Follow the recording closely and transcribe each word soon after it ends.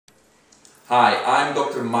Hi, I'm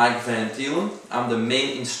Dr. Mike Van Tielen. I'm the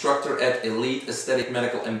main instructor at Elite Aesthetic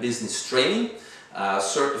Medical and Business Training,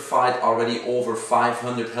 certified already over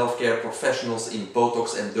 500 healthcare professionals in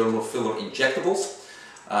Botox and dermal filler injectables.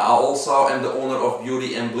 I also am the owner of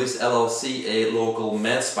Beauty and Bliss LLC, a local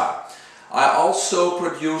med spa. I also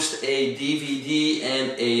produced a DVD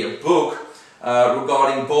and a book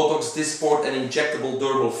regarding Botox, Dysport and injectable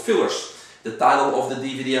dermal fillers. The title of the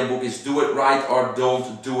DVD and book is Do It Right or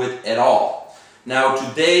Don't Do It at All. Now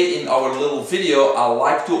today in our little video I'd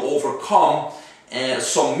like to overcome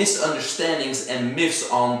some misunderstandings and myths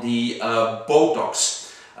on the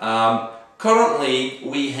Botox. Currently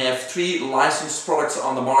we have 3 licensed products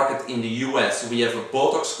on the market in the US. We have a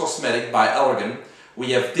BOTOX Cosmetic by Allergan, we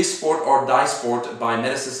have Dysport or Dysport by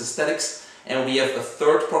Medicis Aesthetics, and we have a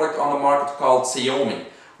 3rd product on the market called Xeomin.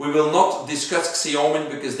 We will not discuss Xeomin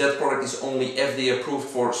because that product is only FDA approved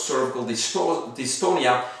for cervical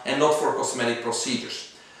dystonia and not for cosmetic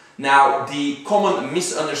procedures. Now, the common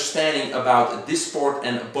misunderstanding about Dysport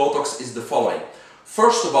and Botox is the following.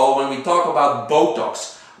 First of all, when we talk about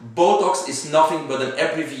Botox, Botox is nothing but an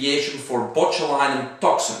abbreviation for botulinum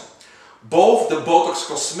toxin. Both the BOTOX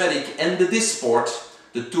Cosmetic and the Dysport,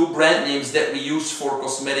 the 2 brand names that we use for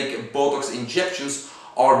cosmetic Botox injections,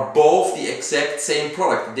 are both the exact same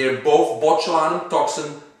product. They're both Botulinum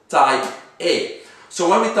Toxin Type A. So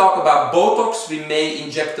when we talk about Botox, we may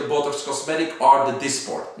inject the BOTOX Cosmetic or the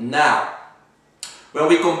Dysport. Now, when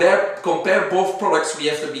we compare both products, we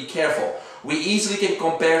have to be careful. We easily can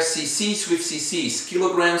compare cc's with cc's,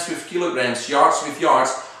 kilograms with kilograms, yards with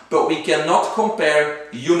yards, but we cannot compare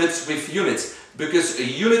units with units, because a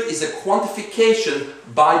unit is a quantification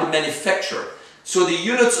by the manufacturer. So the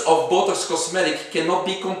units of BOTOX Cosmetic cannot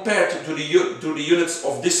be compared to the units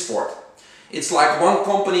of Dysport. It's like one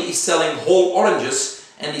company is selling whole oranges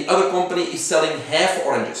and the other company is selling half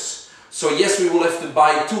oranges. So yes, we will have to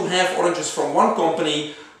buy 2 half oranges from one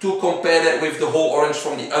company to compare that with the whole orange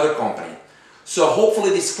from the other company. So hopefully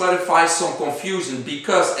this clarifies some confusion,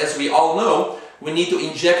 because as we all know, we need to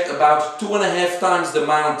inject about 2.5 times the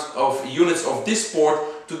amount of units of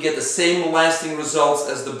Dysport to get the same lasting results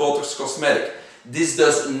as the BOTOX Cosmetic. This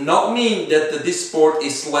does not mean that the Dysport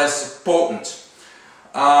is less potent.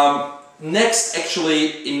 Next,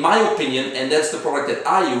 actually, in my opinion, and that's the product that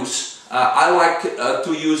I use, I like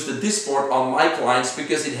to use the Dysport on my clients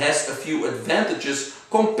because it has a few advantages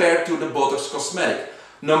compared to the BOTOX Cosmetic.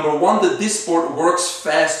 Number 1, the Dysport works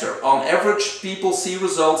faster. On average, people see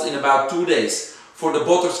results in about 2 days. For the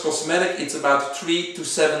BOTOX Cosmetic, it's about 3 to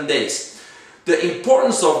 7 days. The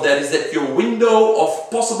importance of that is that your window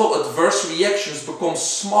of possible adverse reactions becomes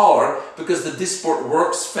smaller because the Dysport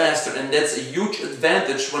works faster, and that's a huge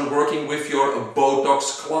advantage when working with your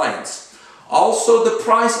Botox clients. Also, the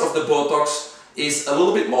price of the Botox is a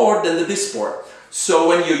little bit more than the Dysport. So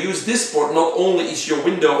when you use Dysport, not only is your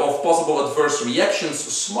window of possible adverse reactions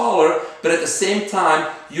smaller, but at the same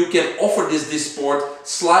time you can offer this Dysport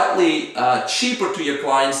slightly cheaper to your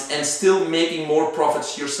clients and still making more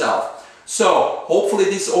profits yourself. So hopefully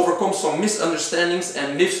this overcomes some misunderstandings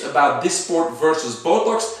and myths about Dysport versus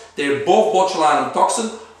Botox. They're both botulinum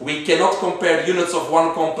toxin. We cannot compare units of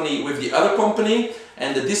one company with the other company,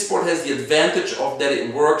 and the Dysport has the advantage of that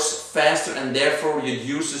it works faster and therefore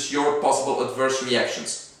reduces your possible adverse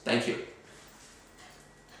reactions. Thank you.